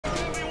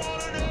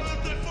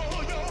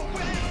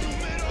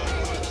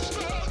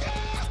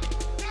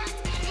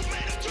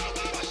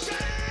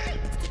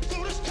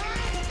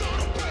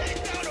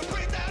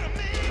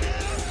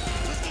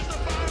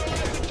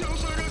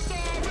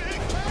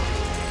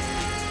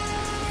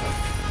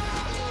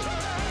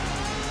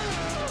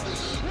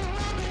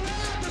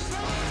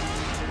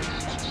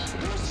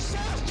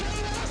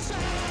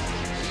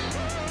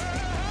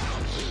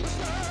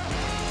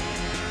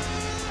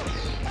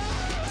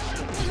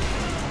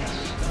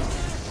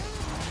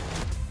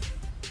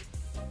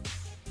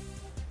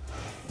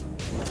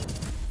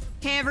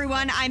Hey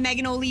everyone, I'm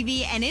Megan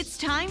O'Leary, and it's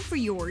time for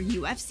your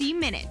UFC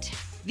Minute.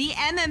 The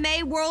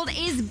MMA world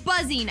is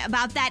buzzing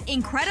about that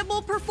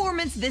incredible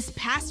performance this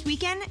past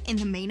weekend in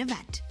the main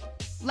event.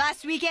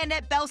 Last weekend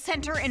at Bell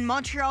Center in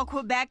Montreal,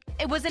 Quebec,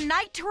 it was a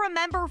night to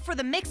remember for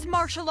the mixed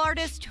martial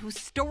artist whose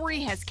story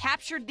has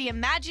captured the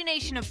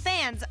imagination of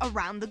fans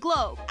around the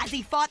globe as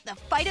he fought the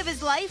fight of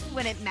his life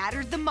when it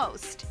mattered the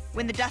most.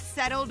 When the dust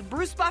settled,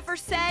 Bruce Buffer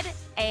said,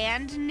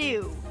 "and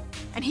knew."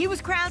 And he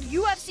was crowned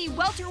UFC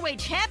welterweight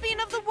champion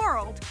of the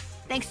world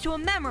thanks to a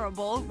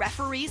memorable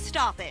referee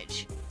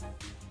stoppage.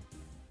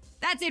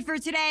 That's it for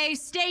today.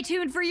 Stay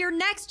tuned for your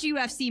next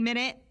UFC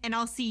Minute, and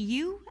I'll see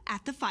you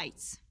at the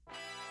fights.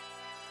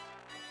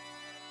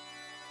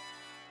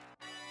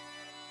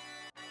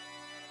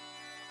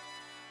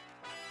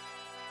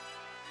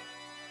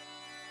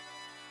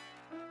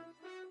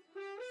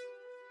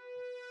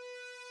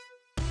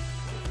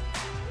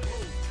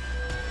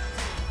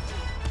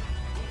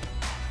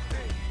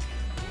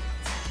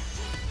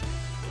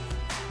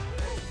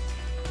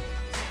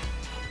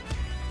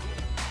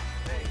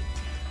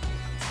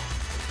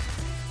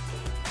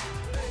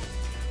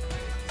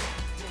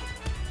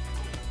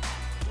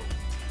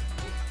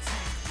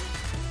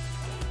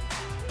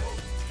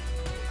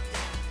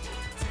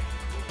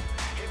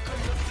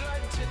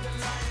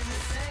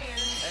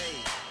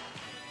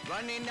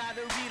 Running out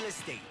of real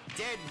estate,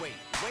 dead weight,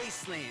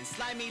 wasteland,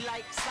 slimy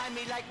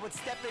like what's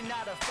stepping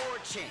out of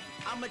 4chan.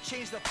 I'ma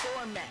change the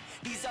format,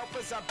 these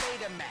alphas are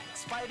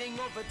Betamax, fighting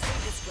over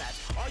tater scraps,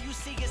 all you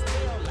see is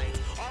tail lights,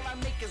 all I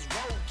make is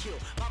roadkill,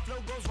 my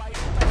flow goes right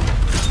up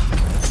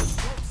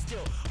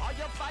still, all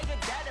your fire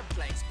data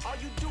blanks, all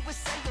you do is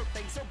say your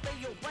things, obey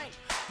your rank,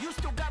 you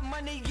still got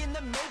money in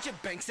the major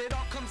banks, it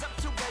all comes up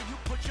to where you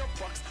put your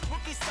bucks,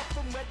 rookie stuff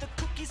from where the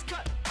cookies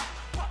cut.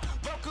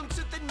 Welcome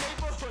to the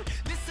neighborhood.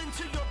 Listen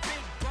to your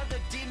big brother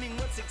deeming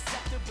what's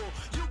acceptable.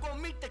 You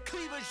gon' meet the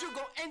cleavers, you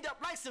gon' end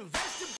up like some vegetables.